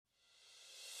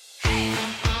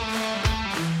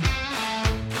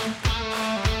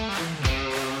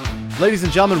Ladies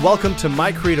and gentlemen, welcome to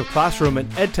My Creative Classroom, an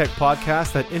EdTech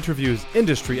podcast that interviews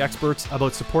industry experts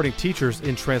about supporting teachers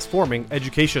in transforming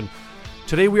education.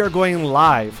 Today we are going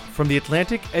live from the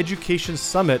Atlantic Education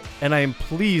Summit, and I am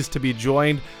pleased to be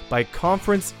joined by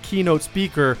conference keynote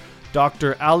speaker,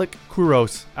 Dr. Alec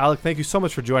Couros. Alec, thank you so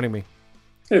much for joining me.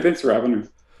 Hey, thanks for having me.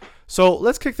 So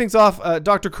let's kick things off,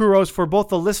 Dr. Couros, for both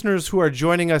the listeners who are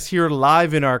joining us here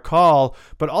live in our call,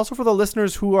 but also for the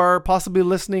listeners who are possibly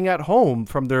listening at home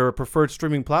from their preferred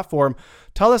streaming platform.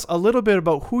 Tell us a little bit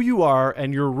about who you are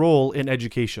and your role in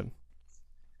education.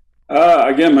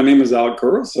 Again, my name is Alec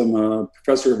Couros. I'm a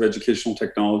professor of educational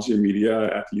technology and media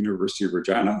at the University of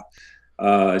Regina.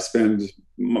 I spend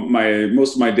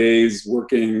most of my days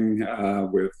working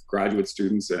with graduate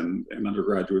students and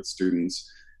undergraduate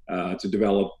students to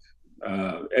develop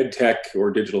EdTech or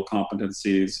digital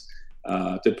competencies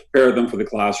to prepare them for the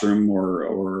classroom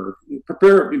or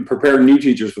prepare new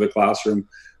teachers for the classroom,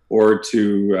 or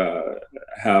to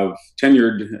have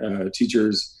tenured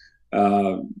teachers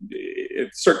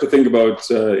start to think about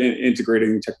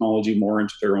integrating technology more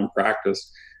into their own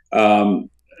practice. Other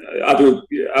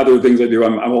things I do,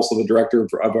 I'm also the director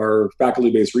of our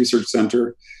faculty-based research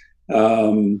center,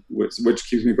 which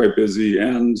keeps me quite busy.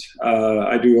 And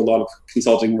I do a lot of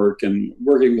consulting work and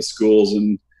working with schools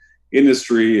and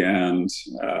industry and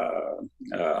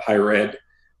higher ed,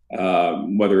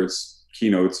 whether it's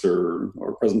keynotes or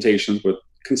presentations, but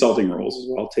consulting roles as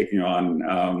well, taking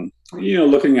on,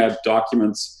 looking at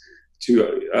documents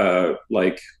to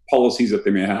like policies that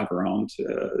they may have around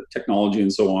technology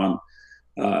and so on.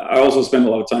 I also spend a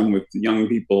lot of time with young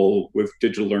people with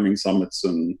digital learning summits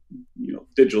and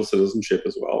digital citizenship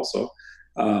as well. So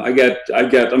I'm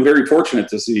very fortunate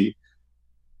to see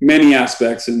many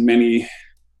aspects and many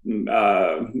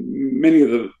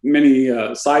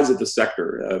sides of the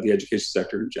sector, the education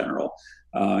sector in general.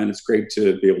 And it's great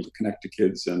to be able to connect to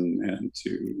kids and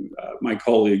to my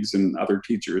colleagues and other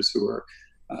teachers who are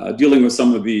dealing with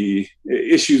some of the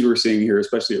issues we're seeing here,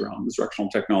 especially around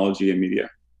instructional technology and media.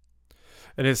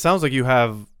 And it sounds like you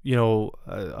have,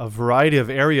 a variety of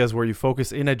areas where you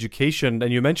focus in education.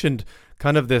 And you mentioned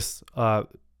kind of this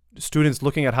students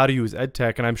looking at how to use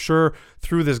EdTech. And I'm sure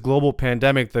through this global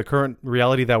pandemic, the current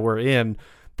reality that we're in,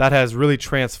 that has really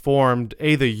transformed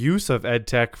the use of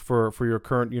EdTech for your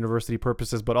current university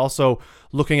purposes, but also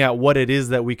looking at what it is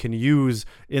that we can use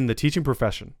in the teaching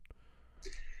profession.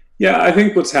 Yeah, I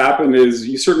think what's happened is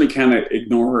you certainly can't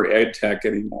ignore EdTech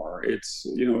anymore. It's,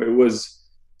 it was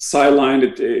sidelined,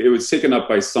 it was taken up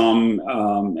by some.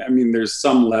 There's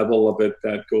some level of it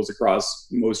that goes across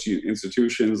most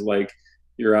institutions, like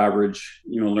your average,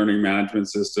 learning management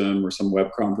system or some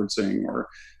web conferencing, or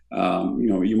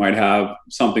you might have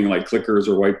something like clickers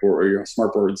or whiteboard or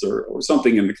smartboards or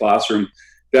something in the classroom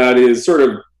that is sort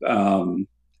of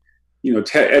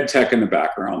ed tech in the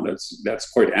background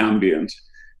that's quite ambient,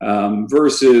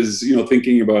 versus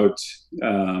thinking about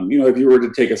if you were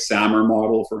to take a SAMR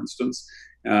model, for instance,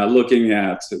 looking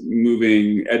at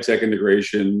moving ed tech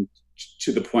integration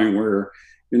to the point where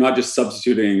you're not just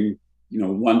substituting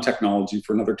one technology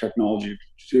for another technology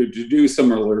to do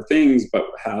similar things, but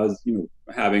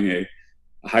having a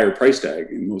higher price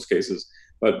tag in most cases,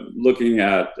 but looking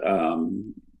at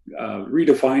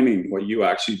redefining what you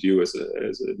actually do as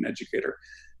an educator.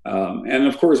 And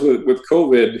of course, with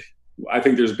COVID, I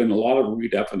think there's been a lot of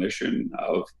redefinition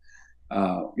of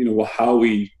how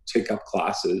we take up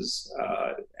classes,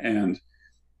 and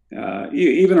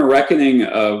even a reckoning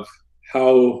of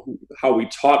how we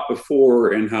taught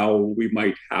before and how we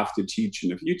might have to teach in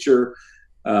the future,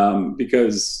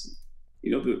 because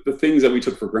the things that we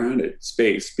took for granted,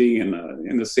 space, being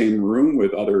in the same room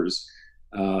with others,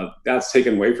 that's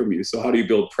taken away from you. So how do you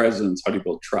build presence? How do you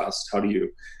build trust? How do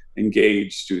you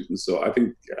engage students? So I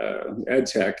think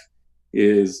EdTech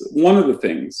is one of the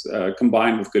things,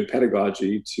 combined with good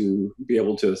pedagogy, to be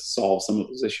able to solve some of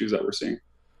those issues that we're seeing.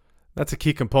 That's a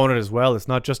key component as well. It's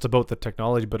not just about the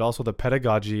technology, but also the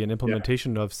pedagogy and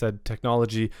implementation of said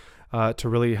technology to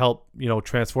really help,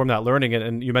 transform that learning.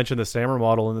 And you mentioned the SAMR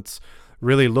model, and it's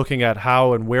really looking at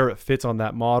how and where it fits on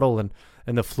that model and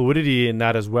the fluidity in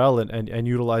that as well, and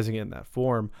utilizing it in that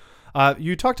form.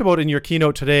 You talked about in your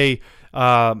keynote today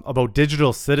about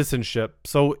digital citizenship.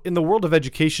 So in the world of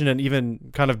education and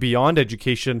even kind of beyond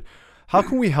education, how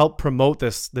can we help promote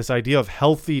this idea of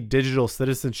healthy digital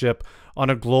citizenship on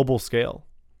a global scale?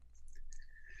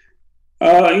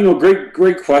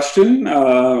 Great question.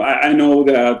 I know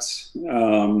that,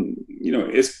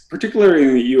 it's particularly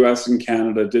in the US and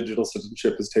Canada, digital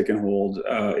citizenship has taken hold.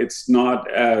 It's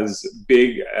not as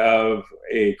big of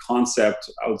a concept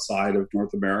outside of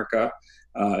North America.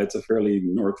 It's a fairly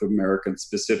North American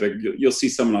specific. You'll see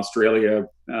some in Australia,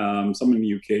 some in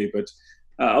the UK, but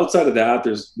outside of that,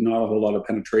 there's not a whole lot of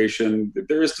penetration.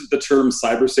 There is the term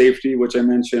cyber safety, which I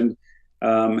mentioned,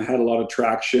 had a lot of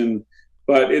traction,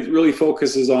 but it really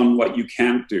focuses on what you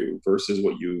can't do versus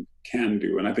what you can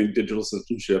do. And I think digital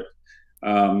citizenship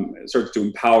starts to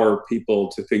empower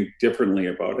people to think differently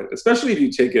about it, especially if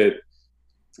you take it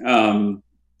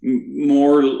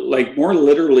more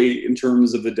literally in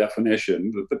terms of the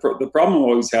definition. The problem I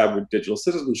always have with digital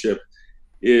citizenship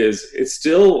is it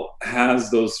still has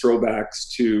those throwbacks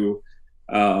to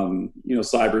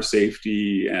cyber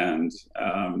safety and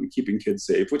keeping kids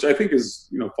safe, which I think is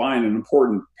fine, an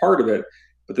important part of it,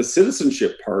 but the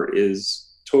citizenship part is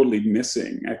totally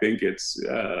missing. I think it's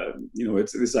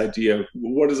it's this idea of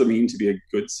what does it mean to be a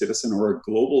good citizen or a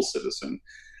global citizen.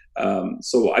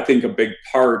 So I think a big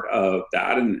part of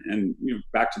that, and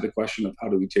back to the question of how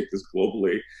do we take this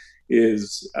globally,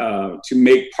 is to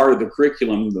make part of the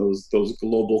curriculum those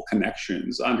global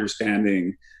connections,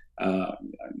 understanding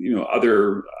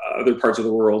other parts of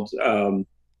the world,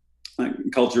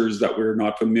 cultures that we're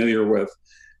not familiar with,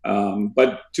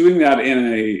 but doing that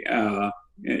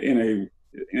in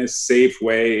a safe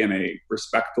way, in a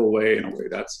respectful way, in a way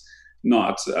that's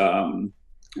not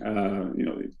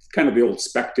kind of the old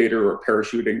spectator or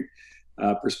parachuting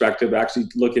perspective, actually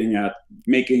looking at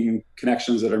making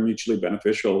connections that are mutually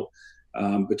beneficial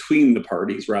between the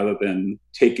parties rather than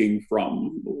taking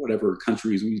from whatever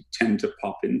countries we tend to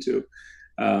pop into.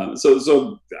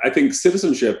 So I think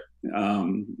citizenship,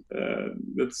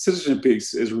 the citizenship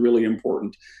piece is really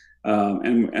important.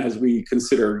 And as we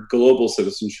consider global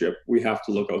citizenship, we have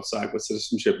to look outside what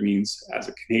citizenship means as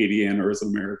a Canadian or as an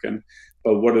American.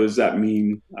 But what does that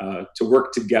mean to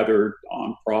work together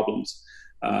on problems,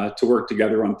 to work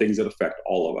together on things that affect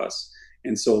all of us?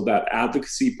 And so that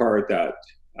advocacy part, that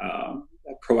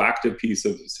proactive piece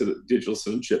of digital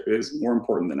citizenship is more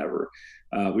important than ever.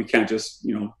 We can't just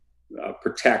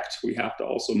protect. We have to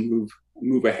also move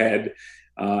ahead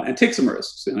and take some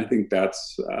risks. And I think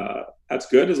that's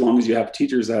good as long as you have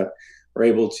teachers that are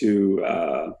able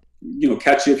to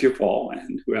catch you if you fall,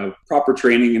 and who have proper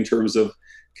training in terms of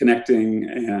connecting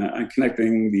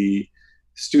the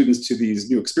students to these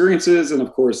new experiences. And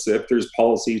of course, if there's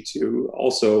policy to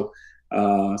also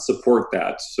support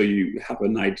that, so you have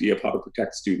an idea of how to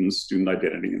protect students, student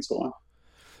identity, and so on.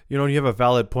 You have a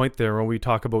valid point there. When we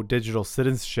talk about digital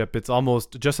citizenship, it's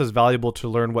almost just as valuable to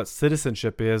learn what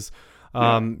citizenship is,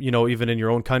 even in your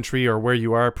own country or where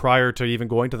you are, prior to even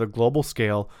going to the global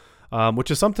scale,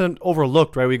 which is something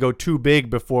overlooked, right? We go too big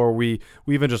before we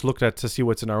even just looked at to see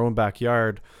what's in our own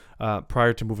backyard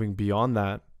prior to moving beyond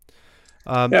that.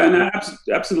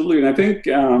 Absolutely. And I think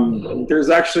there's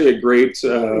actually a great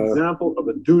example of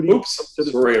a duty. Oops,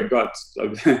 sorry, I've got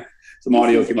some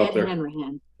audio came up there.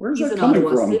 Where's that coming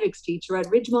from? He's an civics teacher at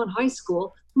Ridgemont High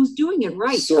School who's doing it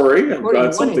right. Sorry, I've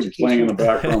got something playing in the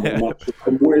background.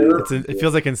 It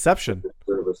feels like Inception.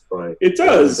 It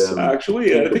does,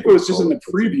 actually. I think it was just in the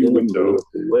preview window.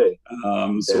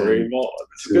 Sorry. Well,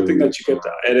 it's a good thing that you get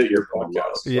to edit your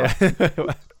podcast. Yeah.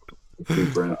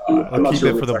 I'll keep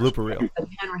it for the blooper reel. But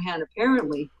Hanrahan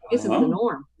apparently isn't the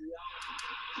norm.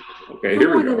 Okay, here we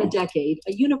go. For more than a decade,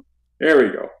 there we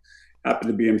go. Happen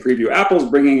to be in preview. Apple's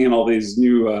bringing in all these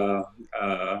new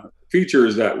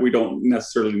features that we don't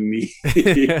necessarily need.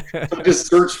 Just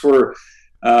search for.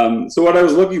 So what I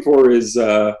was looking for is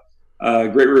a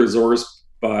great resource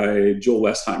by Joel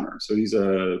Westheimer. So he's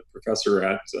a professor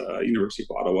at University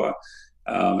of Ottawa,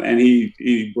 and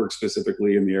he works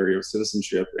specifically in the area of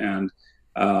citizenship. And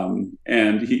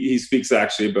he speaks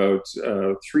actually about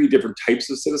 3 different types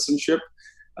of citizenship.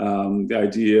 The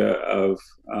idea of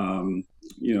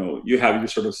you have your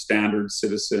sort of standard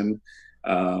citizen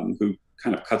who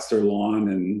kind of cuts their lawn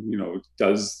and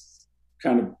does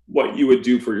kind of what you would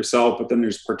do for yourself, but then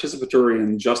there's participatory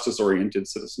and justice-oriented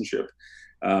citizenship,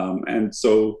 and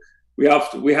so we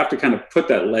have to kind of put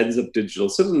that lens of digital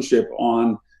citizenship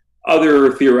on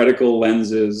other theoretical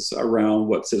lenses around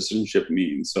what citizenship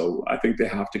means. So I think they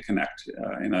have to connect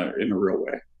in a real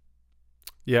way.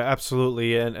 Yeah,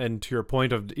 absolutely. And to your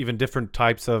point of even different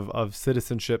types of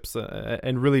citizenships,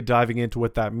 and really diving into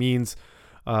what that means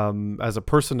as a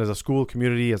person, as a school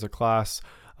community, as a class,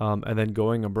 and then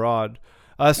going abroad.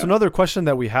 So another question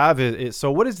that we have is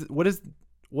so what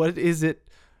is it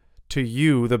to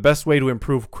you the best way to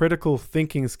improve critical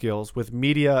thinking skills with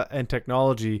media and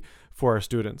technology for our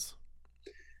students?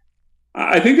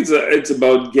 I think it's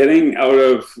about getting out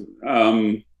of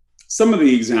some of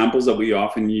the examples that we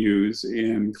often use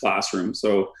in classrooms.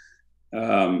 So,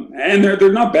 and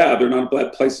they're not bad. They're not a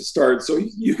bad place to start. So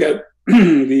you get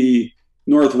the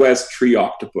Northwest tree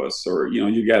octopus, or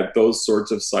you get those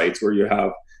sorts of sites where you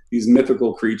have these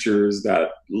mythical creatures that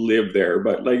live there.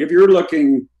 But like if you're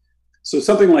looking, so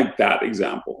something like that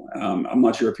example, I'm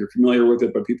not sure if you're familiar with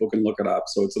it, but people can look it up.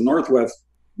 So it's a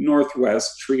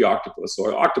Northwest tree octopus, so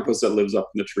an octopus that lives up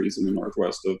in the trees in the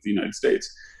Northwest of the United States.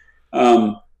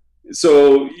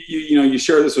 So you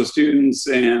share this with students,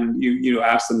 and you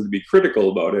ask them to be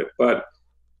critical about it, but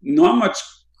not much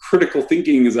critical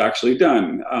thinking is actually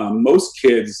done. Most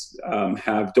kids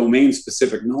have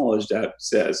domain-specific knowledge that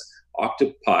says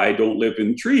octopi don't live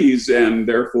in trees, and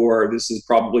therefore this is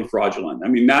probably fraudulent. I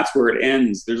mean, that's where it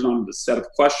ends. There's not a set of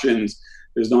questions.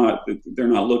 They're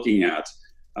not looking at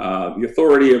the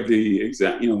authority of the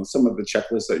exam. Some of the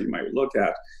checklists that you might look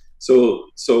at. So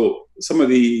some of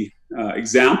the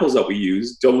examples that we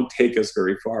use don't take us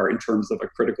very far in terms of a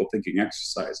critical thinking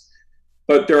exercise.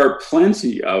 But there are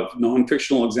plenty of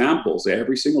non-fictional examples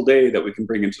every single day that we can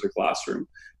bring into the classroom.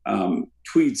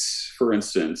 Tweets, for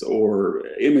instance, or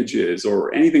images,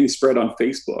 or anything spread on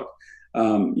Facebook.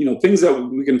 Things that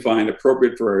we can find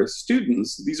appropriate for our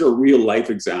students. These are real life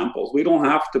examples. We don't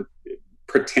have to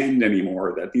pretend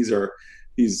anymore that these are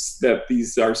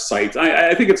sites.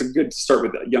 I think it's a good to start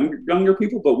with younger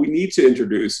people, but we need to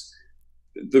introduce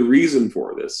the reason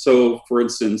for this. So, for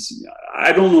instance,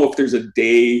 I don't know if there's a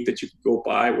day that you could go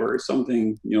by where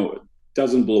something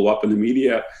doesn't blow up in the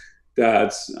media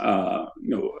that's a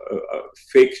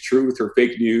fake truth or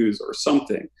fake news or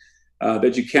something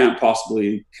that you can't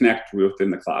possibly connect with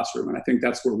in the classroom. And I think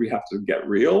that's where we have to get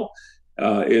real.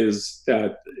 Is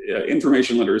that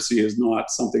information literacy is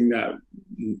not something that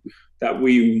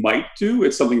we might do.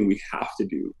 It's something we have to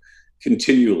do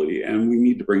continually, and we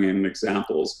need to bring in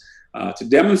examples to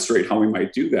demonstrate how we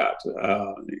might do that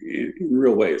in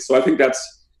real ways. So I think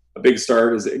that's a big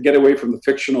start, is get away from the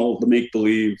fictional, the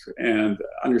make-believe, and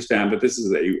understand that this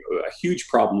is a huge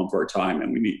problem of our time,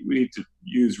 and we need to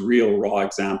use real, raw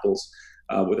examples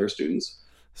with our students.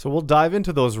 So we'll dive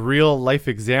into those real life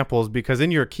examples, because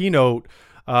in your keynote,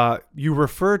 you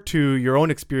refer to your own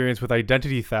experience with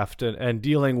identity theft and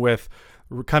dealing with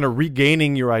kind of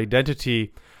regaining your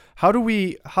identity. How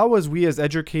as we as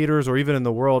educators, or even in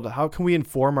the world, how can we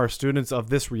inform our students of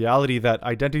this reality that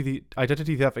identity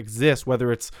theft exists,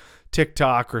 whether it's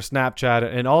TikTok or Snapchat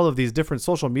and all of these different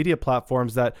social media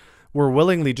platforms that we're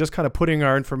willingly just kind of putting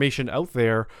our information out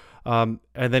there, and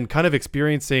then kind of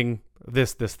experiencing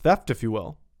this theft, if you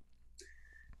will?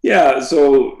 Yeah,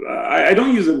 so I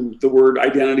don't use the word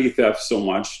identity theft so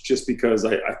much, just because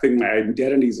I think my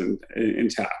identity is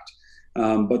intact.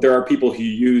 But there are people who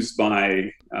use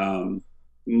my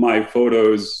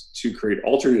photos to create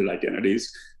alternate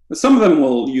identities. Some of them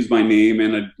will use my name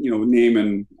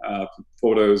and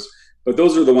photos, but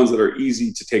those are the ones that are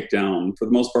easy to take down. For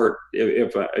the most part,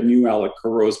 if a new Alec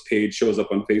Couros page shows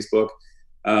up on Facebook,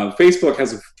 Facebook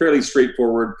has a fairly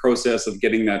straightforward process of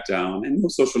getting that down, and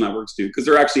most social networks do, because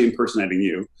they're actually impersonating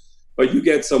you. But you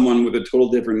get someone with a total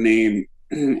different name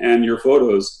and your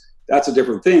photos, that's a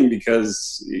different thing,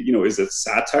 because is it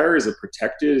satire? Is it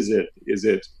protected? Is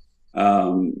it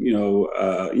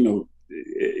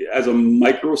as a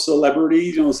micro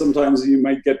celebrity, sometimes you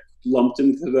might get lumped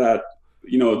into that.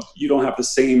 You don't have the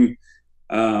same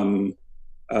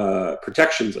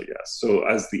protections, I guess. So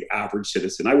as the average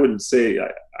citizen, I wouldn't say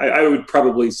I would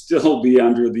probably still be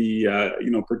under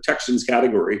the protections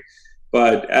category.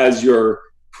 But as your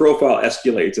profile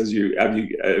escalates, as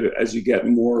you get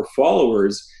more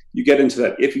followers, you get into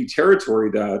that iffy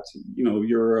territory that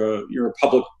you're a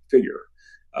public figure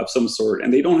of some sort,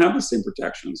 and they don't have the same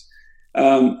protections.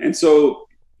 And so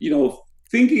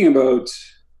thinking about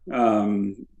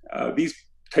these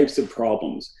types of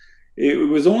problems, it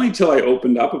was only till I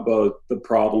opened up about the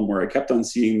problem, where I kept on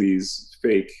seeing these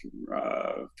fake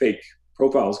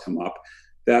profiles come up,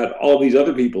 that all these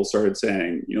other people started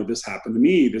saying, this happened to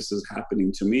me, this is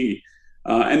happening to me.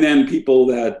 And then people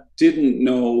that didn't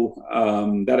know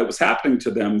that it was happening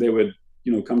to them, they would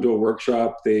come to a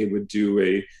workshop, they would do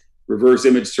a reverse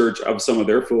image search of some of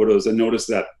their photos and notice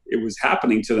that it was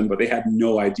happening to them, but they had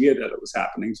no idea that it was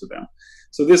happening to them.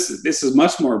 So this is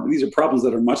much more, these are problems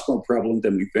that are much more prevalent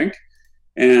than we think.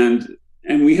 And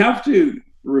we have to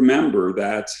remember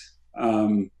that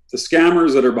the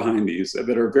scammers that are behind these,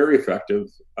 that are very effective,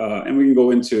 and we can go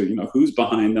into who's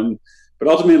behind them, but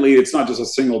ultimately it's not just a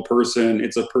single person,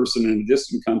 it's a person in a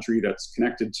distant country that's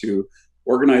connected to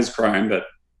organized crime that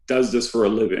does this for a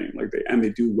living, and they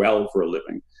do well for a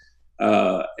living.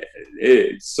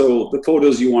 So the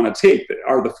photos you want to take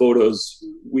are the photos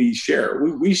we share.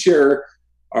 We share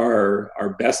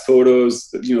our best photos,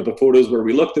 the photos where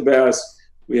we look the best.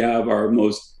 We have our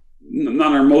most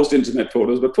not our most intimate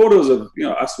photos, but photos of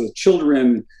us with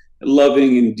children,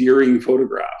 loving, endearing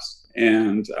photographs.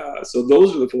 And so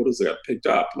those are the photos that got picked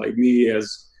up, like me,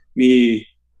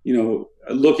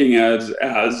 looking as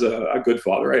a good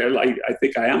father. I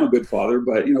think I am a good father,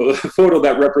 but the photo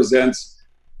that represents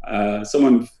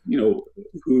someone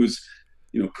who's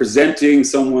presenting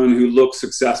someone who looks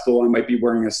successful. I might be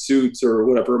wearing a suit or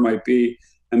whatever it might be,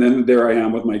 and then there I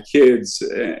am with my kids.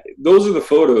 Those are the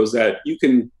photos that you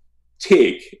can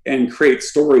take and create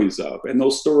stories of, and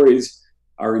those stories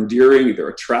are endearing. They're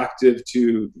attractive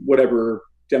to whatever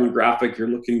demographic you're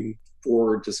looking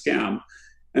for to scam.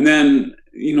 And then,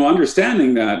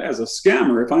 understanding that as a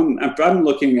scammer, if I'm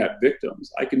looking at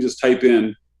victims, I can just type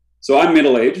in. So I'm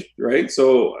middle-aged, right?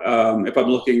 So if I'm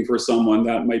looking for someone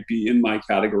that might be in my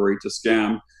category to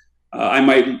scam, I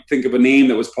might think of a name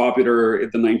that was popular in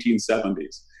the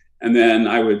 1970s, and then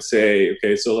I would say,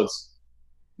 okay, so let's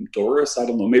Doris. I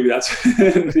don't know. Maybe that's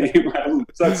a name. I don't know.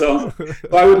 That sounds.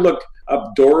 So I would look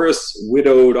up Doris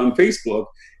widowed on Facebook,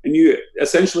 and you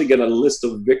essentially get a list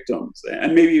of victims,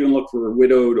 and maybe even look for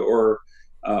widowed or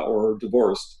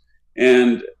divorced.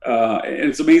 And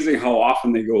it's amazing how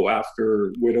often they go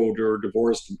after widowed or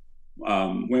divorced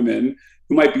women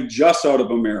who might be just out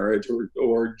of a marriage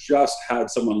or just had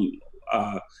someone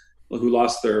who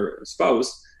lost their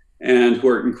spouse, and who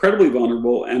are incredibly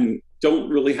vulnerable and don't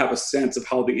really have a sense of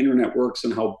how the internet works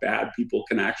and how bad people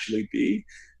can actually be.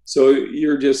 So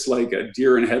you're just like a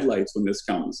deer in headlights when this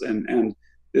comes, and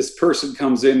this person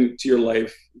comes into your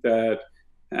life that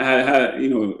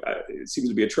seems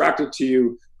to be attracted to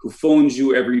you, who phones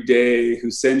you every day,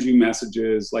 who sends you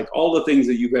messages, like all the things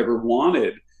that you've ever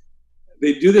wanted.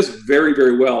 They do this very,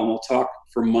 very well, and they'll talk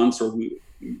for months or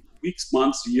weeks,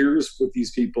 months, years with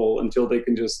these people until they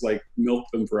can just like milk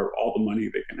them for all the money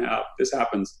they can have. This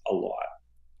happens a lot.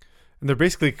 And they're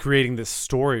basically creating this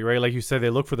story, right? Like you said,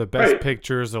 they look for the best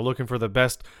pictures. They're looking for the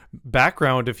best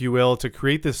background, if you will, to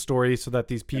create this story so that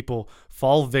these people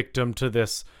fall victim to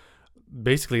this,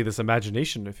 basically this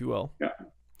imagination, if you will. Yeah.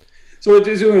 So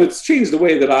it's changed the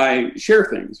way that I share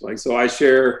things. Like, so I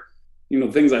share,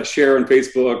 things I share on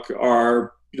Facebook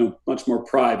are, much more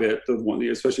private,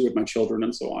 especially with my children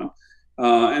and so on.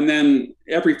 And then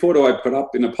every photo I put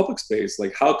up in a public space,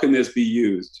 like, how can this be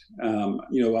used?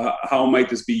 How might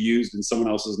this be used in someone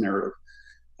else's narrative?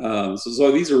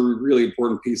 So these are really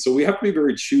important pieces. So we have to be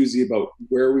very choosy about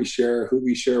where we share, who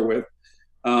we share with.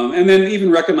 And then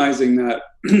even recognizing that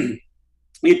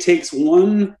it takes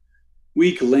one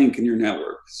weak link in your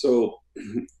network. So,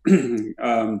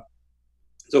 for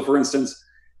instance,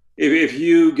 if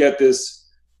you get this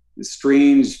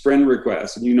strange friend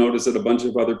request and you notice that a bunch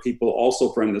of other people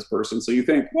also friend this person, so you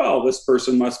think, well, this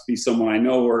person must be someone I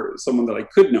know or someone that I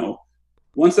could know.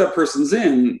 Once that person's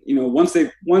in, once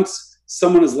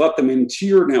someone has let them into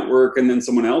your network and then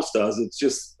someone else does, it's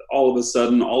just all of a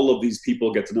sudden all of these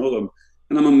people get to know them.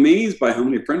 And I'm amazed by how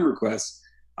many friend requests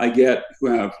I get who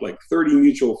have like 30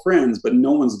 mutual friends, but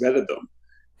no one's vetted them.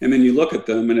 And then you look at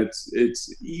them and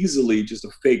it's easily just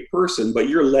a fake person, but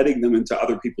you're letting them into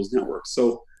other people's networks.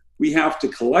 So we have to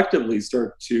collectively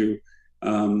start to,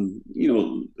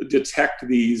 detect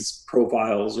these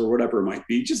profiles or whatever it might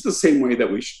be, just the same way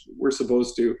that we're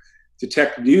supposed to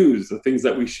detect news, the things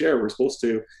that we share. We're supposed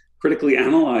to critically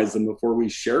analyze them before we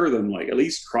share them, like at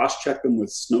least cross-check them with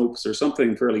Snopes or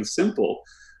something fairly simple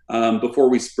before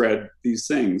we spread these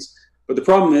things. But the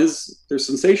problem is they're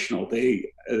sensational.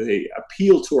 They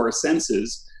appeal to our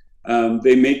senses.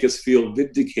 They make us feel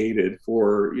vindicated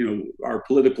for our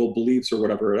political beliefs or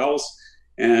whatever else.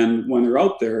 And when they're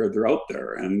out there,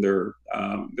 and they're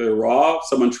raw.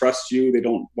 Someone trusts you. They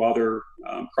don't bother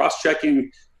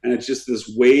cross-checking, and it's just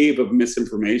this wave of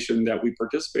misinformation that we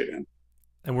participate in.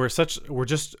 And we're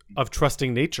just of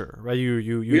trusting nature, right?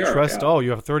 You trust. Oh, you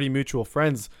have 30 mutual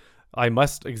friends. I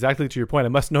must, exactly to your point, I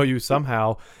must know you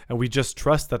somehow, and we just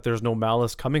trust that there's no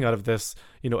malice coming out of this,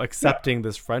 accepting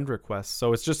this friend request.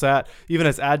 So it's just that even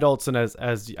as adults and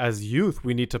as youth,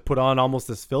 we need to put on almost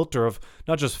this filter of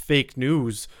not just fake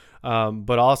news,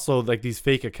 but also like these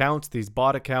fake accounts, these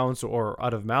bot accounts, or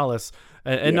out of malice,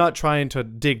 and not trying to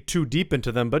dig too deep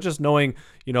into them, but just knowing,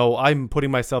 I'm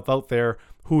putting myself out there,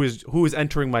 who is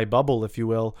entering my bubble, if you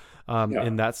will,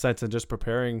 in that sense, and just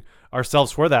preparing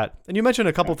ourselves for that. And you mentioned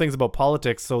a couple things about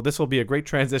politics, so this will be a great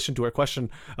transition to a question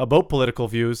about political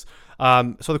views.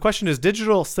 So the question is,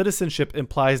 digital citizenship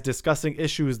implies discussing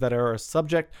issues that are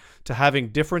subject to having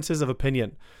differences of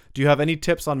opinion. Do you have any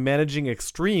tips on managing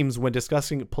extremes when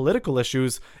discussing political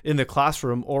issues in the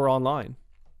classroom or online?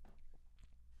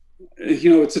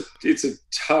 It's a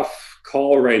tough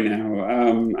call right now.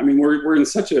 We're in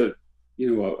such a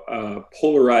a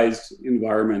polarized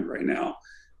environment right now,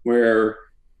 where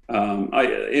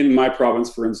in my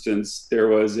province, for instance, there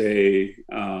was a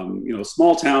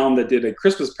small town that did a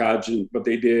Christmas pageant, but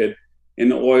they did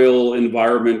an oil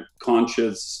environment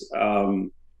conscious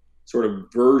sort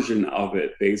of version of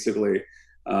it, basically.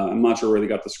 I'm not sure where they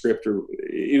got the script, or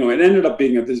it ended up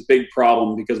being this big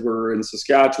problem because we're in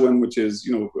Saskatchewan, which is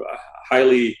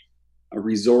highly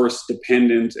resource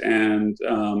dependent, and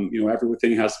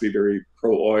everything has to be very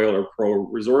pro oil or pro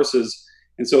resources.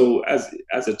 And so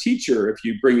as a teacher, if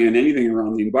you bring in anything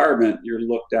around the environment, you're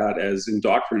looked at as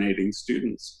indoctrinating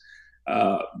students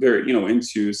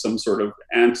into some sort of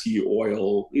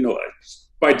anti-oil,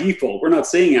 by default. We're not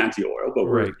saying anti-oil, but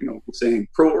we're saying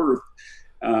pro-earth.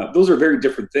 Those are very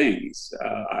different things,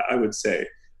 I would say.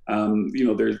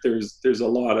 There's a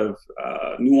lot of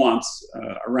nuance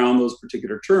around those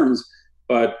particular terms,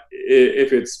 but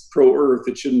if it's pro-earth,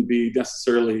 it shouldn't be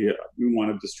necessarily we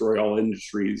want to destroy all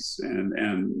industries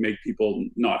and make people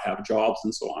not have jobs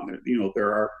and so on.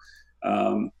 There are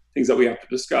things that we have to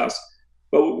discuss,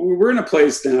 but we're in a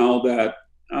place now that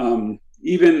I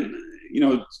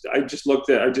just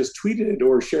tweeted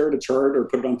or shared a chart or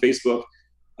put it on Facebook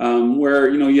where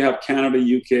you have Canada,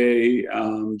 UK,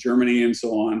 Germany, and so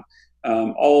on,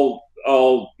 all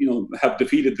have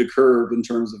defeated the curve in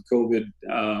terms of COVID.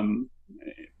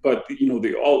 But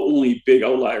the only big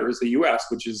outlier is the U.S.,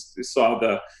 which saw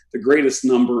the greatest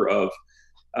number of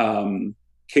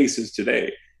cases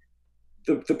today.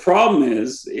 The problem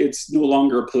is it's no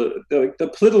longer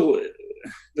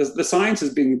the science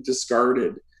is being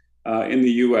discarded in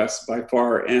the U.S. by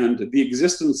far, and the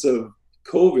existence of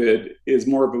COVID is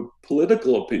more of a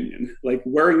political opinion. Like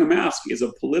wearing a mask is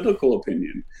a political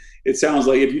opinion. It sounds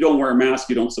like if you don't wear a mask,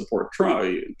 you don't support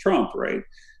Trump, right?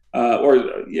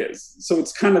 Yes. So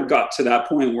it's kind of got to that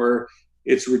point where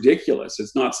it's ridiculous.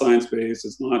 It's not science-based.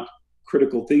 It's not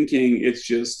critical thinking. It's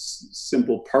just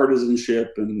simple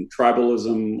partisanship and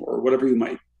tribalism, or whatever you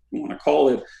might want to call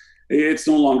it. It's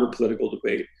no longer political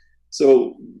debate.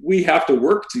 So we have to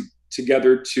work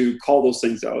together to call those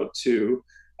things out, to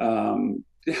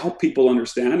help people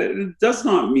understand it. It does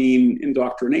not mean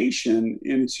indoctrination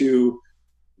into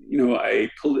a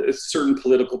certain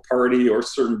political party or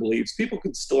certain beliefs. People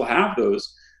could still have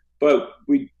those, but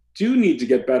we do need to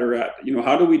get better at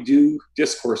how do we do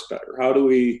discourse better? How do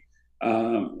we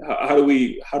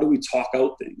talk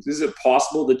out things? Is it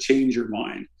possible to change your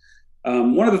mind?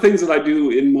 One of the things that I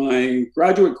do in my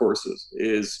graduate courses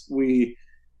is the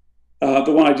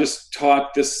one I just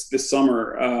taught this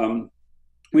summer.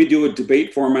 We do a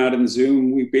debate format in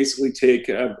Zoom. We basically take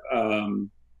a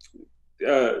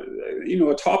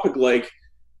topic like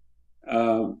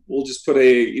we'll just put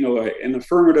an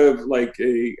affirmative, like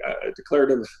a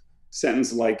declarative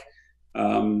sentence like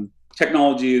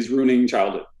technology is ruining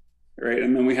childhood, right?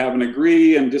 And then we have an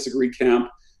agree and disagree camp.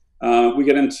 We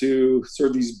get into sort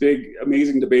of these big,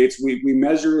 amazing debates. We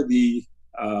measure the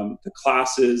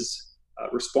class's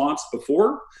response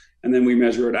before, and then we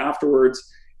measure it afterwards.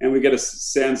 And we get a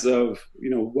sense of,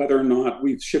 whether or not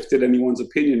we've shifted anyone's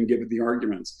opinion given the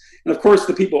arguments. And of course,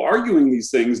 the people arguing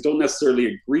these things don't necessarily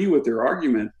agree with their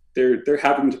argument. They're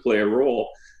having to play a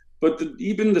role. But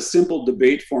even the simple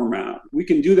debate format, we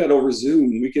can do that over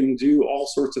Zoom. We can do all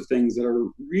sorts of things that are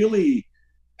really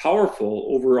powerful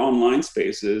over online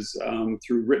spaces,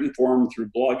 through written form, through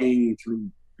blogging,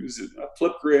 through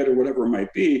Flipgrid or whatever it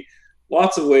might be.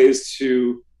 Lots of ways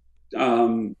to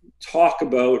talk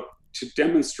about, to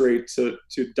demonstrate, to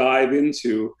dive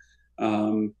into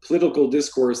political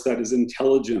discourse that is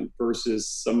intelligent versus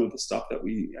some of the stuff that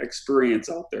we experience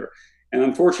out there. And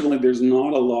unfortunately, there's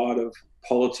not a lot of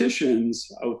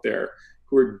politicians out there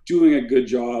who are doing a good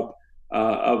job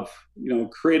of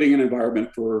creating an environment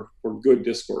for good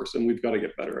discourse, and we've got to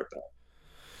get better at that.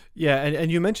 Yeah, and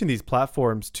you mentioned these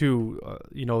platforms too,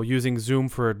 using Zoom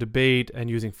for a debate and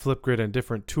using Flipgrid and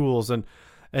different tools, and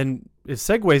it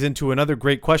segues into another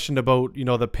great question about,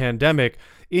 the pandemic.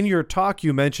 In your talk,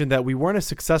 you mentioned that we weren't as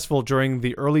successful during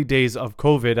the early days of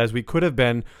COVID as we could have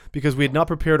been because we had not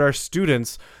prepared our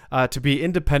students to be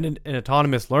independent and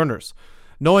autonomous learners.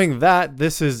 Knowing that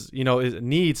this it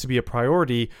needs to be a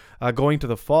priority going to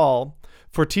the fall,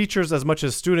 for teachers as much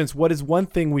as students, what is one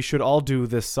thing we should all do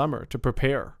this summer to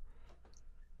prepare?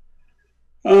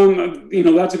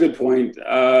 That's a good point.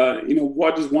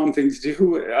 What is one thing to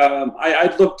do?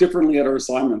 I'd look differently at our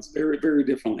assignments, very, very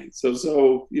differently.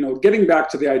 So, getting back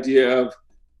to the idea of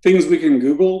things we can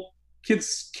Google,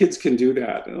 kids can do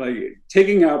that. Like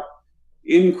taking up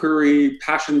inquiry,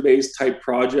 passion-based type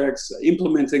projects,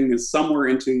 implementing this somewhere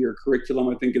into your curriculum,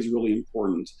 I think is really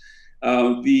important.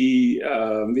 The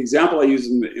example I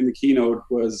used in the keynote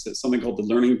was something called the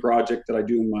Learning Project that I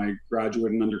do in my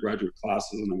graduate and undergraduate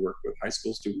classes, and I work with high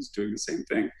school students doing the same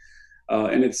thing.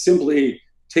 And it's simply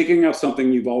taking up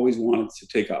something you've always wanted to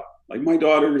take up. Like my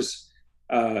daughter's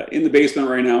in the basement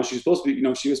right now. She's supposed to be,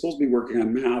 she was supposed to be working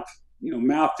on math.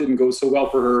 Math didn't go so well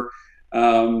for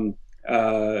her,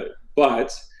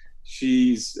 but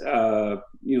she's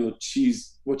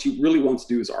what she really wants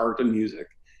to do is art and music.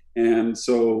 And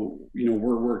so,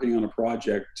 we're working on a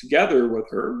project together with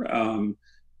her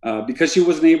because she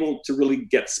wasn't able to really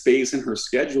get space in her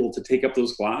schedule to take up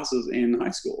those classes in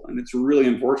high school. And it's really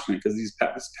unfortunate because this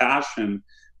passion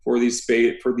for these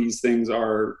things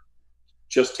are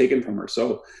just taken from her.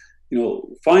 So,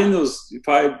 find your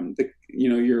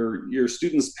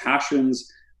students'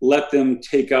 passions, let them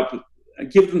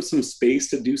give them some space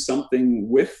to do something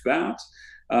with that.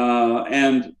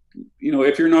 And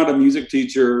if you're not a music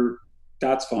teacher,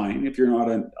 that's fine. If you're not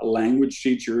a language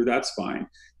teacher, that's fine.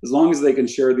 As long as they can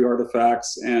share the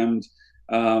artifacts and,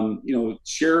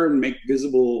 share and make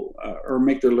visible or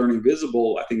make their learning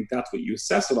visible, I think that's what you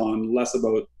assess it on, less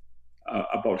about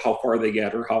how far they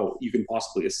get or how you can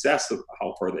possibly assess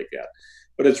how far they get.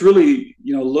 But it's really,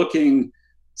 looking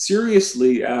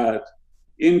seriously at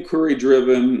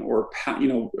inquiry-driven or,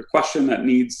 a question that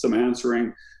needs some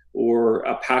answering, or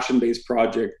a passion-based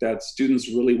project that students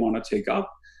really want to take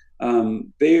up,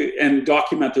 and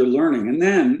document their learning. And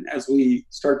then as we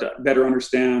start to better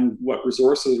understand what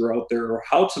resources are out there or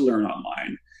how to learn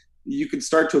online, you can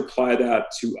start to apply that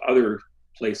to other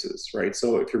places, right?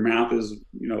 So if your math is,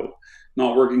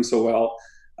 not working so well,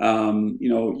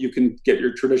 you can get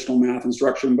your traditional math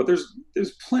instruction, but there's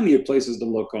plenty of places to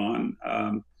look on.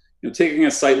 Taking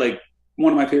a site like,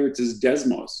 one of my favorites is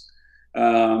Desmos.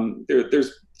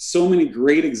 There's so many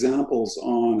great examples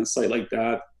on a site like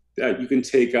that you can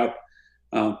take up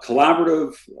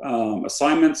collaborative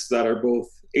assignments that are both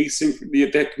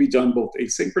that can be done both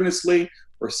asynchronously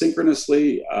or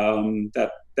synchronously,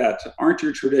 that aren't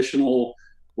your traditional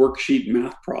worksheet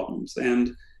math problems,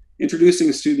 and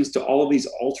introducing students to all of these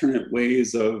alternate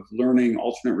ways of learning,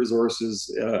 alternate resources,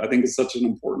 I think is such an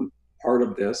important part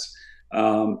of this.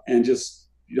 And just,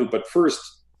 but first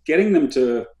getting them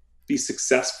to be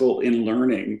successful in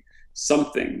learning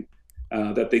something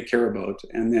that they care about,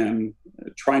 and then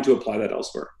trying to apply that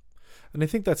elsewhere. And I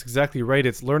think that's exactly right.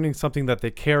 It's learning something that they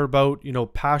care about,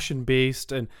 passion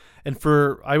based, and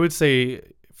for, I would say,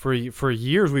 for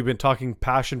years we've been talking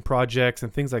passion projects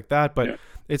and things like that, but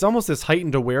it's almost this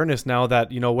heightened awareness now that,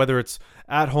 whether it's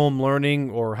at home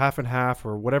learning or half and half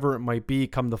or whatever it might be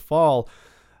come the fall,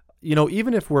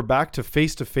 even if we're back to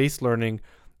face-to-face learning,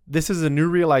 this is a new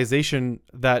realization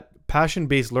that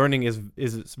passion-based learning is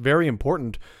very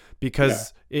important,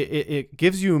 because it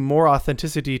gives you more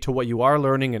authenticity to what you are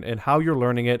learning and how you're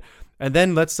learning it. And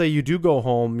then let's say you do go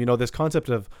home, this concept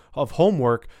of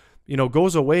homework,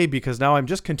 goes away, because now I'm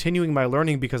just continuing my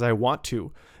learning because I want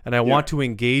to, and I want to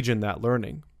engage in that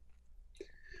learning.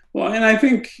 Well, and I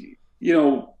think,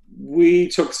 we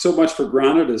took so much for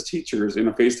granted as teachers in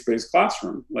a face-to-face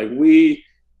classroom. Like we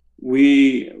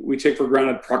take for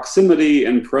granted proximity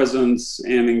and presence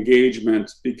and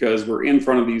engagement because we're in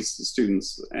front of these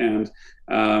students, and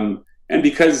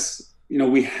because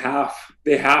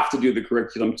they have to do the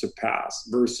curriculum to pass,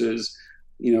 versus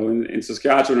in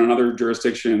Saskatchewan and other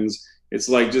jurisdictions, it's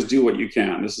like, just do what you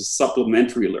can. This is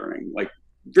supplementary learning. Like,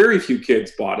 very few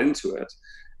kids bought into it.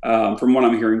 From what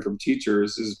I'm hearing from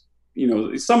teachers is,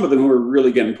 some of them who are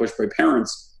really getting pushed by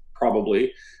parents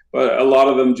probably, but a lot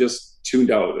of them just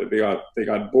tuned out. They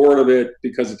got bored of it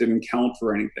because it didn't count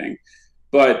for anything.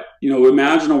 But,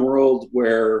 imagine a world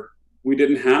where we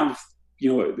didn't have,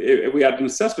 if we had an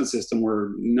assessment system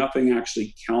where nothing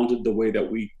actually counted the way that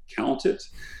we count it.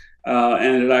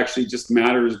 And it actually just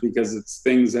matters because it's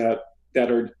things that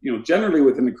are, generally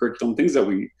within the curriculum, things that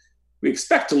we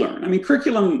expect to learn. I mean,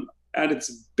 curriculum at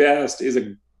its best is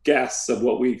a guess of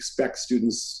what we expect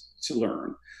students to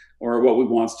learn, or what we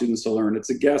want students to learn.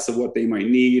 It's a guess of what they might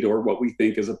need, or what we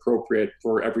think is appropriate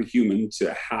for every human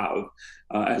to have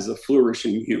as a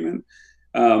flourishing human.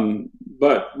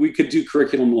 But we could do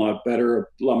curriculum a lot better,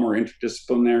 a lot more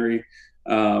interdisciplinary.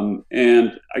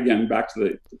 And again, back to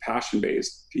the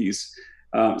passion-based piece.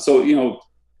 So,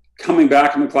 coming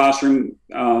back in the classroom,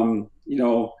 one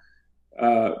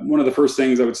of the first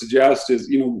things I would suggest is,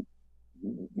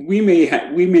 we may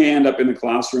end up in the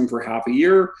classroom for half a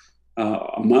year,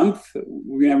 a month.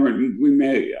 We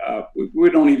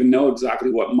don't even know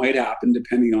exactly what might happen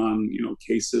depending on,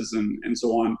 cases and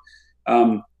so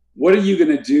on. What are you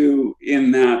going to do in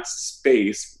that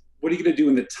space? What are you going to do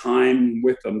in the time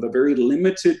with them? The very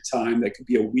limited time that could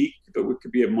be a week it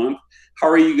could be a month. How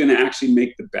are you going to actually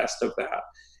make the best of that?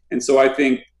 And so I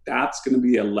think that's going to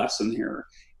be a lesson here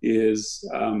is,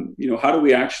 how do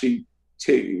we actually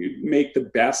make the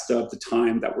best of the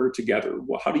time that we're together?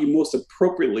 Well, how do you most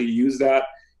appropriately use that?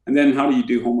 And then how do you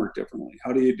do homework differently?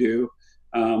 How do you do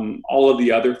all of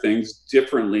the other things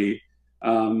differently,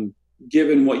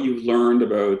 given what you've learned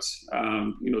about,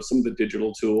 some of the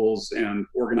digital tools and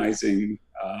organizing,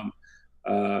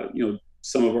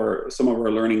 some of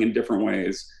our learning in different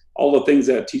ways? All the things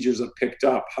that teachers have picked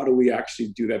up, how do we actually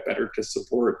do that better to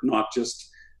support not just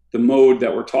the mode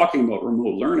that we're talking about,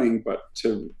 remote learning, but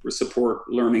to support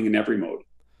learning in every mode?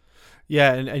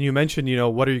 Yeah, and you mentioned,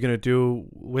 what are you going to do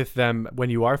with them when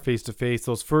you are face-to-face?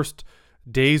 Those first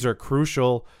days are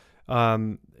crucial.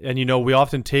 And, we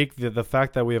often take the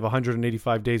fact that we have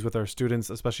 185 days with our students,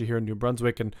 especially here in New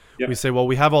Brunswick, and we say, well,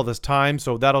 we have all this time,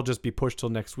 so that'll just be pushed till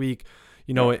next week.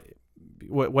 One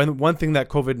thing that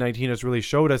COVID-19 has really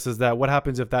showed us is that what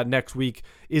happens if that next week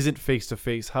isn't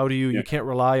face-to-face? How do you can't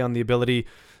rely on the ability.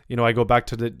 I go back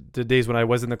to the days when I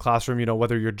was in the classroom,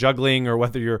 whether you're juggling or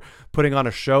whether you're putting on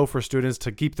a show for students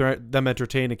to keep them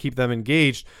entertained and keep them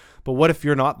engaged. But what if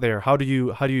you're not there? How do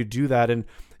you do that? And,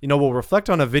 we'll reflect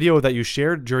on a video that you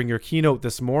shared during your keynote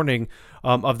this morning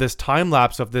of this time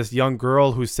lapse of this young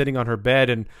girl who's sitting on her bed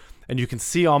and you can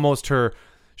see almost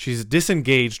she's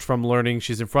disengaged from learning.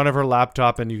 She's in front of her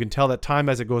laptop and you can tell that time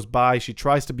as it goes by, she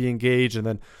tries to be engaged and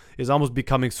then is almost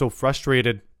becoming so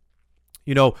frustrated.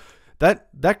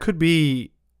 That could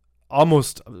be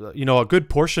almost, a good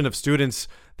portion of students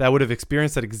that would have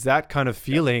experienced that exact kind of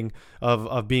feeling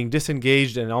of being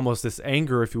disengaged and almost this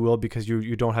anger, if you will, because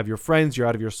you don't have your friends, you're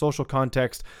out of your social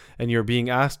context, and you're being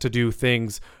asked to do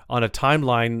things on a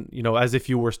timeline, as if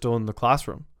you were still in the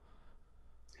classroom.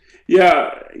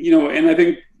 Yeah, and I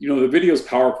think, the video is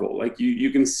powerful. Like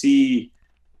you can see,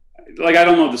 like, I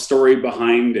don't know the story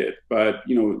behind it, but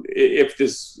if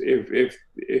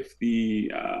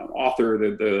the author,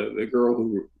 the girl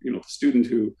who, the student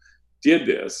who did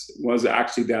this was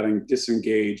actually that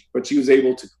disengaged, but she was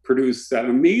able to produce that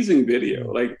amazing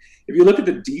video. Like, if you look at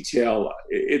the detail,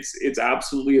 it's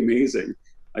absolutely amazing.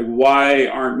 Like, why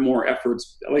aren't more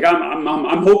efforts? Like,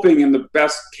 I'm hoping in the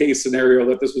best case scenario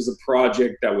that this was a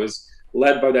project that was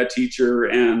led by that teacher,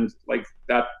 and like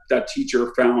that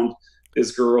teacher found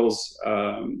this girl's,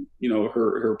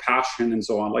 her passion and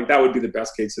so on. Like, that would be the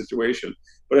best case situation.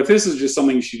 But if this is just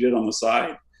something she did on the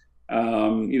side,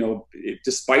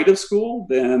 despite of school,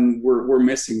 then we're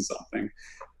missing something.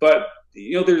 But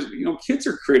there's kids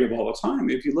are creative all the time.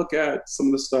 If you look at some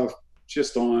of the stuff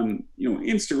just on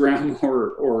Instagram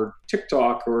or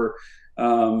TikTok or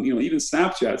even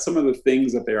Snapchat, some of the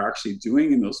things that they're actually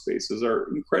doing in those spaces are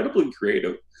incredibly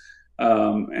creative.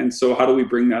 And so how do we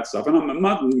bring that stuff? And I'm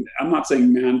not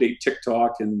saying mandate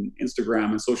TikTok and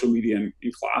Instagram and social media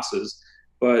in classes,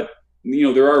 but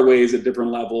there are ways at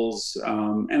different levels,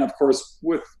 and of course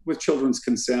with children's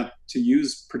consent to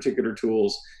use particular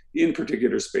tools in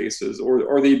particular spaces,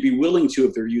 or they'd be willing to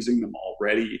if they're using them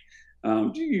already.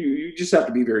 You just have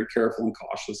to be very careful and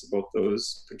cautious about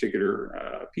those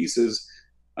particular pieces.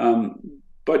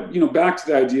 But back to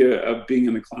the idea of being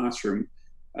in the classroom.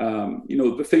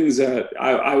 The things that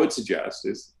I would suggest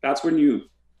is that's when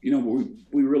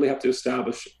we really have to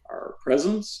establish our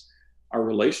presence, our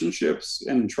relationships,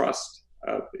 and trust.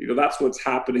 That's what's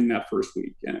happening that first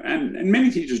week. And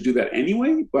many teachers do that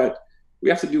anyway, but we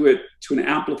have to do it to an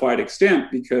amplified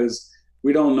extent because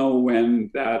we don't know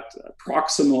when that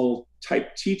proximal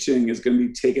type teaching is going to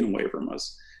be taken away from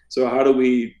us. So how do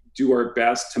we do our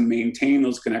best to maintain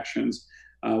those connections?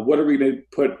 What are we going to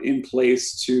put in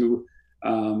place to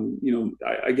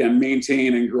again,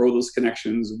 maintain and grow those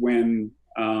connections when,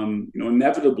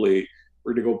 inevitably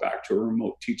we're going to go back to a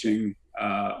remote teaching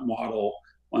model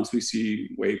once we see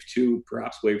wave 2,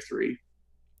 perhaps wave 3.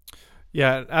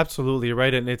 Yeah, absolutely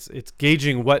right. And it's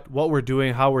gauging what we're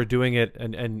doing, how we're doing it,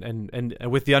 and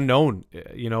with the unknown,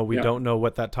 we don't know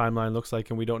what that timeline looks like,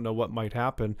 and we don't know what might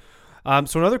happen.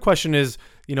 So another question is,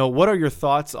 what are your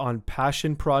thoughts on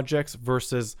passion projects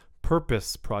versus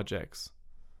purpose projects?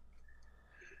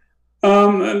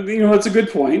 It's a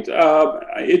good point.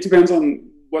 It depends on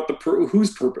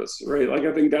whose purpose, right? Like,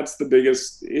 I think that's the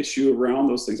biggest issue around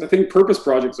those things. I think purpose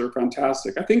projects are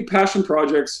fantastic. I think passion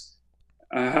projects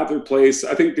have their place.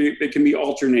 I think they can be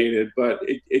alternated, but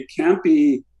it can't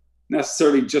be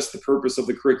necessarily just the purpose of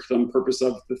the curriculum, purpose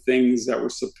of the things that we're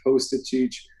supposed to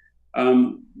teach.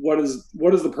 What is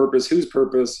the purpose? Whose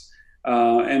purpose?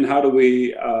 And how do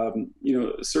we,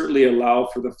 certainly allow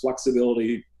for the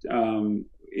flexibility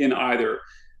in either.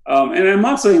 And I'm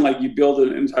not saying like you build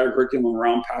an entire curriculum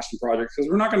around passion projects, because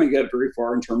we're not going to get very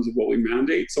far in terms of what we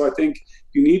mandate. So I think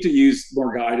you need to use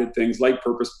more guided things like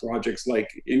purpose projects, like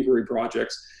inquiry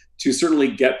projects, to certainly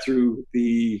get through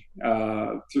the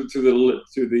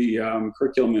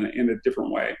curriculum in a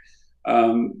different way.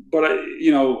 But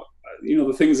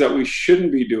the things that we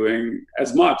shouldn't be doing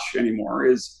as much anymore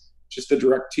is just the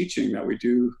direct teaching that we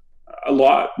do a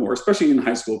lot more, especially in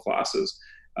high school classes.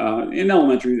 In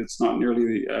elementary, that's not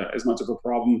nearly as much of a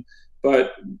problem,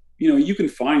 but you can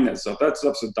find that stuff. That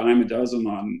stuff's a dime a dozen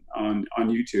on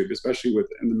YouTube, especially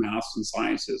in the maths and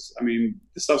sciences. I mean,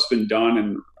 the stuff's been done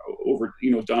and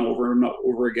done over and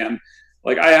over again.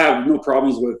 Like, I have no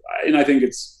problems with, and I think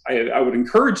I would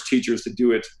encourage teachers to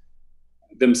do it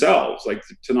themselves, like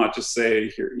to not just say,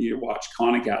 here, watch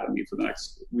Khan Academy for the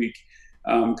next week,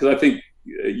 because I think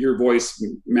your voice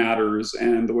matters,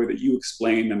 and the way that you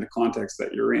explain and the context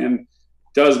that you're in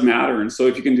does matter. And so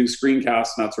if you can do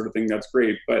screencasts and that sort of thing, that's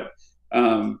great. But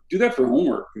do that for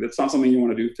homework. That's not something you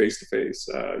want to do face to face.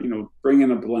 Bring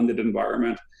in a blended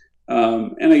environment.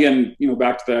 And again,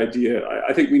 back to the idea,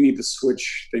 I think we need to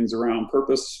switch things around: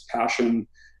 purpose, passion,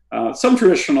 some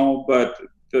traditional, but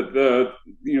the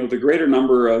greater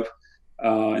number of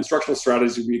instructional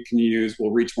strategies we can use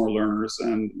will reach more learners,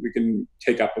 and we can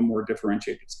take up a more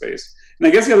differentiated space. And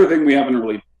I guess the other thing we haven't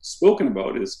really spoken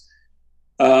about is,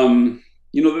 the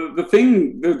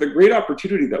great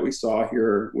opportunity that we saw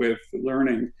here with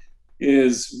learning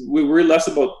is we were less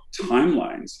about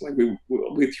timelines. Like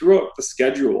we threw out the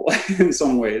schedule in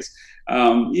some ways.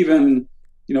 Even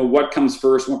what comes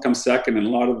first, what comes second, and a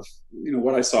lot of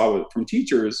what I saw from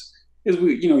teachers is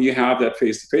you have that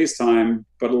face-to-face time,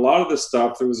 but a lot of the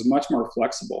stuff that was much more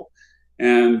flexible.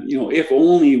 And if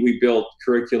only we built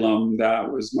curriculum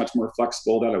that was much more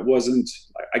flexible, that it wasn't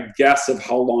a guess of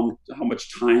how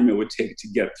much time it would take to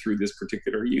get through this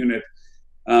particular unit,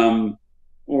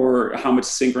 or how much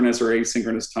synchronous or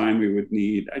asynchronous time we would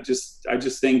need. I just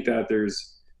think that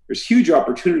there's huge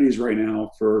opportunities right now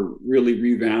for really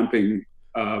revamping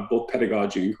both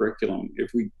pedagogy and curriculum.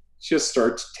 If we just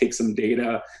start to take some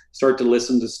data, start to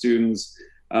listen to students,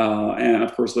 and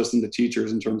of course listen to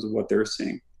teachers in terms of what they're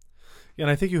seeing. And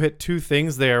I think you hit two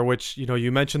things there, which,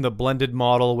 you mentioned the blended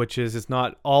model, which is it's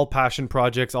not all passion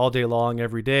projects all day long,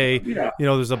 every day. Yeah.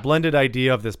 There's a blended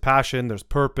idea of this passion, there's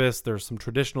purpose, there's some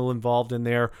traditional involved in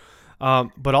there,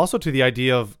 but also to the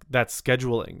idea of that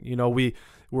scheduling.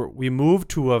 We moved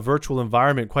to a virtual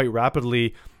environment quite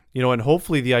rapidly, and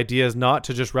hopefully the idea is not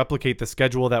to just replicate the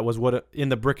schedule that was in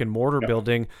the brick and mortar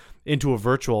building into a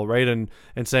virtual, right? And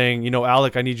saying,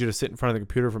 Alec, I need you to sit in front of the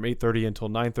computer from 8:30 until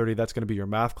 9:30. That's going to be your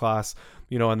math class,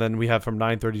 and then we have from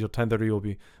 9:30 till 10:30 will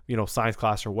be, science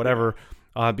class or whatever,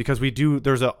 because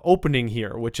there's an opening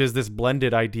here, which is this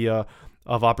blended idea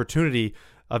of opportunity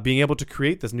of being able to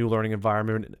create this new learning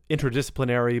environment,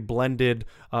 interdisciplinary, blended,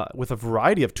 with a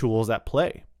variety of tools at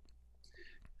play.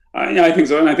 I think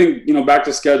so, and I think back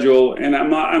to schedule. And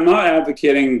I'm not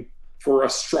advocating for a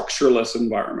structureless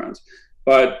environment,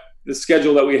 but the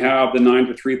schedule that we have, the 9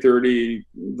 to 3:30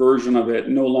 version of it,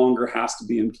 no longer has to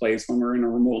be in place when we're in a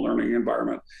remote learning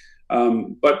environment.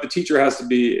 But the teacher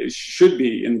should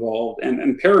be involved,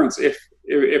 and parents, if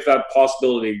that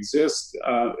possibility exists,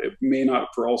 it may not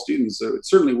for all students. So it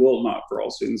certainly will not for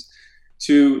all students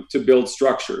to build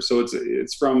structure. So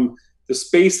it's from the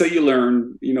space that you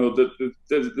learn,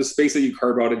 the space that you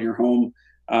carve out in your home,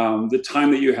 the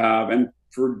time that you have, and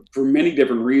for many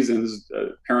different reasons,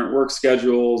 parent work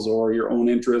schedules or your own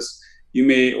interests, you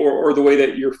may, or the way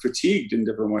that you're fatigued in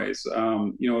different ways.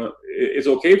 It's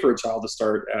okay for a child to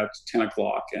start at 10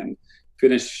 o'clock and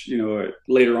finish,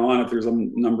 later on if there's a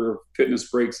number of fitness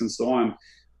breaks and so on.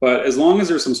 But as long as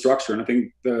there's some structure, and I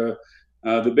think the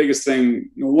biggest thing,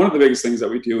 one of the biggest things that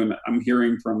we do, and I'm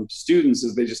hearing from students,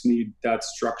 is they just need that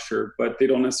structure, but they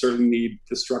don't necessarily need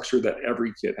the structure that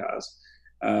every kid has.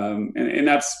 And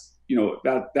that's,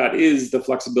 that is the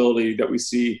flexibility that we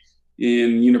see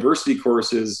in university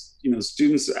courses.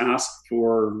 Students ask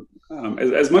for,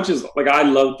 as much as, like, I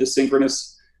love the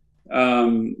synchronous,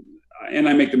 and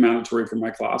I make them mandatory for my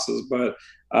classes, but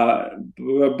a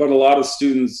lot of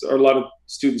students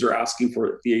are asking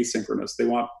for the asynchronous. They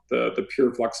want the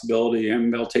pure flexibility,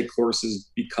 and they'll take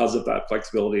courses because of that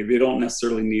flexibility. They don't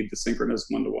necessarily need the synchronous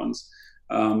one-to-ones.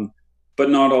 But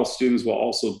not all students will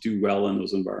also do well in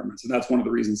those environments. And that's one of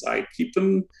the reasons I keep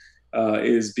them,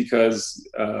 is because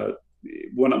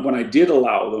when I did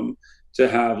allow them to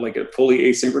have like a fully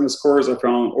asynchronous course, I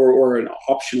found, or an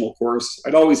optional course,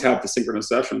 I'd always have the synchronous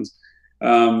sessions.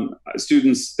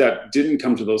 Students that didn't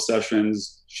come to those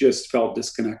sessions just felt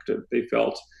disconnected. They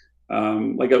felt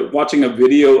watching a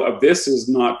video of this is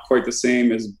not quite the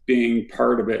same as being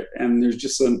part of it. And there's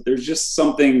just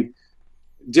something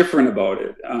different about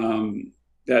it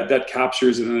that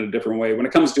captures it in a different way when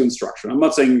it comes to instruction. I'm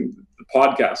not saying the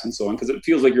podcast and so on, because it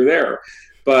feels like you're there,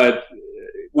 but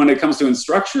when it comes to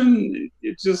instruction,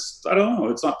 it just, I don't know,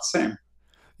 it's not the same.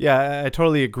 Yeah, I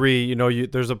totally agree. You know,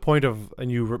 there's a point of,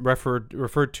 and you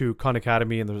referred to Khan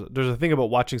Academy, and there's a thing about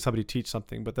watching somebody teach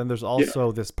something, but then there's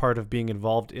also this part of being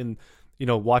involved in, you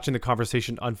know, watching the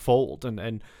conversation unfold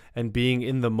and being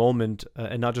in the moment,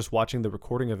 and not just watching the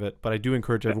recording of it. But I do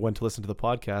encourage everyone to listen to the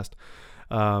podcast.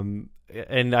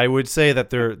 And I would say that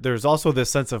there's also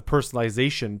this sense of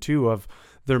personalization too, of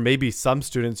there may be some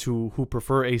students who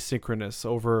prefer asynchronous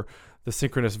over the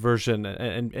synchronous version,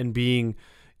 and being,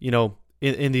 you know,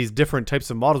 in these different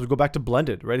types of models. We go back to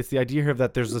blended, right? It's the idea here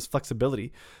that there's this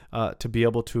flexibility to be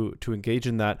able to engage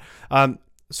in that.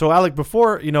 So Alec,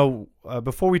 before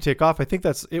we take off, I think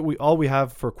that's it. All we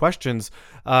have for questions.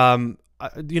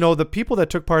 You know, the people that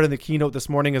took part in the keynote this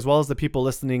morning, as well as the people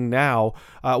listening now,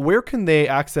 where can they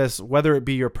access, whether it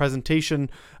be your presentation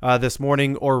this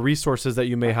morning or resources that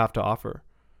you may have to offer?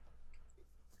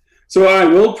 So I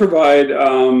will provide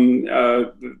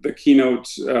the keynote,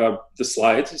 the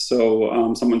slides.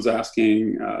 So someone's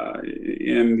asking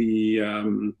in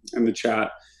the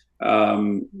chat.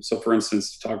 So for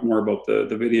instance, to talk more about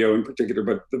the video in particular,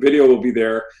 but the video will be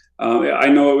there. I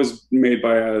know it was made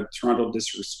by a Toronto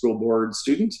District School Board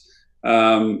student.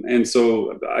 And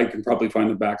so I can probably find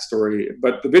the backstory,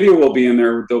 but the video will be in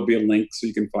there. There'll be a link so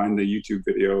you can find the YouTube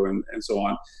video and so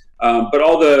on. But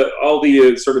all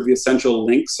the sort of the essential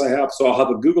links I have. So I'll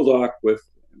have a Google Doc with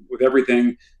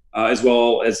everything, as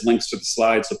well as links to the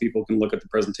slides so people can look at the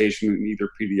presentation in either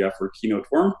PDF or Keynote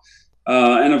form.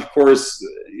 And of course,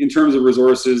 in terms of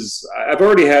resources, I've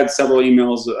already had several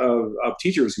emails of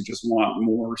teachers who just want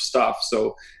more stuff.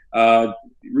 So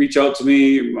reach out to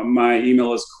me. My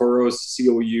email is Kouros,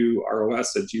 Kouros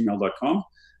 @gmail.com,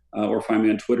 or find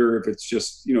me on Twitter if it's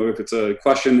just, if it's a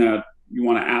question that you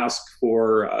want to ask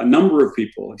for a number of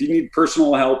people. If you need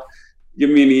personal help, give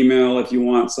me an email. If you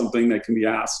want something that can be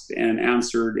asked and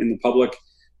answered in the public,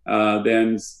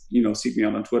 then seek me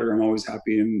out on Twitter. I'm always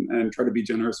happy and try to be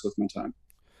generous with my time.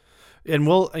 And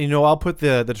I'll put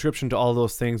the description to all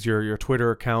those things, your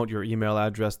Twitter account, your email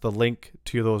address, the link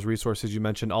to those resources you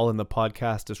mentioned, all in the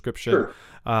podcast description. Sure.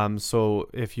 So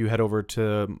if you head over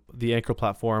to the Anchor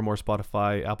platform or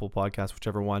Spotify, Apple Podcasts,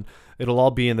 whichever one, it'll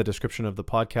all be in the description of the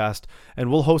podcast.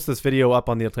 And we'll host this video up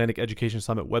on the Atlantic Education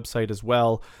Summit website as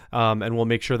well. And we'll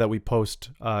make sure that we post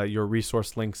your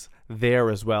resource links there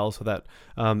as well, so that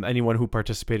anyone who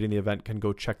participated in the event can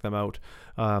go check them out,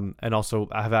 and also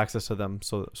have access to them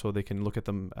so they can look at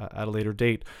them at a later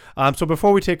date. So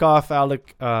before we take off,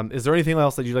 Alec, is there anything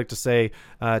else that you'd like to say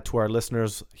to our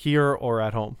listeners here or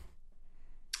at home?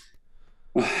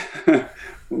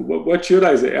 What should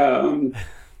I say?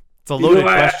 It's a loaded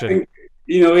question. I think,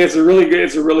 it's a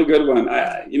really good one.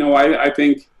 I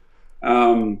think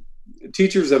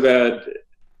teachers have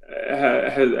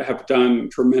done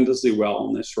tremendously well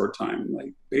in this short time.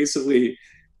 Like basically,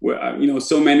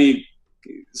 so many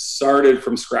started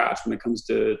from scratch when it comes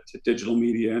to digital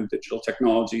media and digital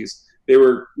technologies. They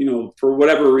were, for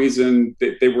whatever reason,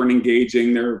 they weren't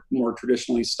engaging. They're more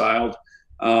traditionally styled.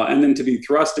 And then to be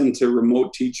thrust into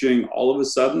remote teaching, all of a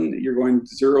sudden, you're going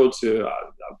 0 to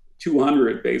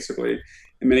 200, basically,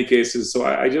 in many cases. So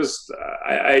I just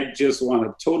want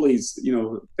to totally,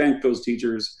 thank those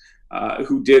teachers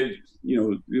who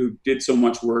did so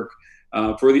much work.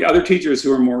 For the other teachers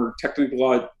who are more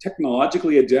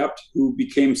technologically adept, who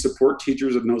became support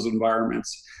teachers in those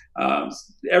environments,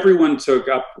 everyone took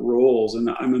up roles, and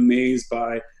I'm amazed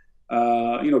by,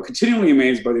 continually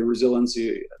amazed by the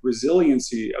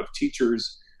resiliency of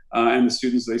teachers and the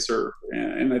students they serve.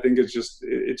 And I think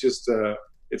it's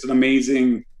an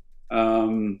amazing.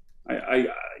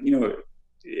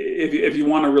 If you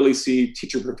want to really see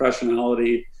teacher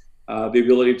professionality, the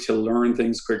ability to learn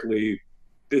things quickly,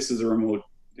 this is a remote,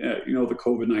 the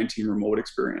COVID-19 remote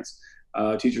experience.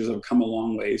 Teachers have come a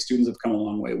long way. Students have come a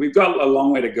long way. We've got a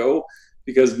long way to go,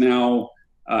 because now,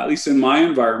 at least in my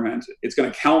environment, it's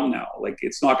going to count now. Like,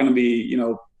 it's not going to be,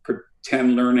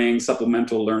 pretend learning,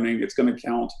 supplemental learning. It's going to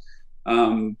count.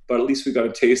 But at least we got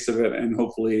a taste of it, and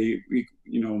hopefully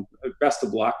best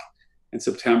of luck in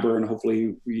September, and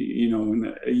hopefully we,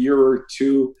 in a year or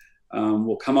two,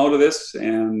 we'll come out of this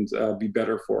and be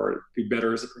better for it, be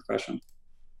better as a profession.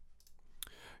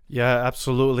 Yeah,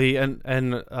 absolutely. And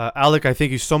Alec, I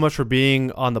thank you so much for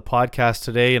being on the podcast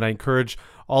today. And I encourage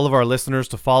all of our listeners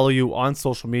to follow you on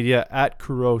social media at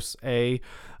Kouros A.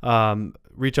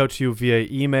 reach out to you via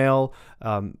email,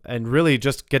 and really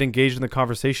just get engaged in the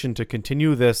conversation to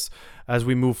continue this as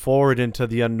we move forward into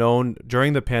the unknown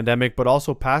during the pandemic, but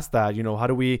also past that. How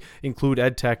do we include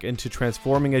EdTech into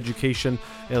transforming education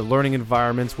and learning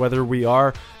environments, whether we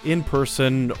are in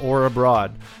person or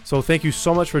abroad? So thank you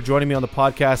so much for joining me on the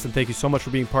podcast, and thank you so much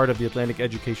for being part of the Atlantic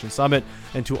Education Summit.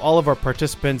 And to all of our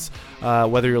participants,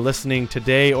 whether you're listening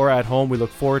today or at home, we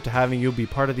look forward to having you be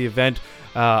part of the event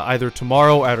either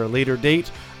tomorrow at a later date.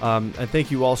 And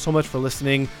thank you all so much for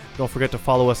listening. Don't forget to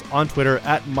follow us on Twitter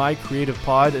at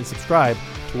MyCreativePod and subscribe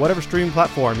to whatever streaming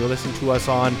platform you're listening to us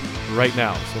on right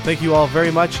now. So thank you all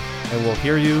very much, and we'll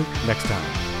hear you next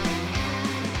time.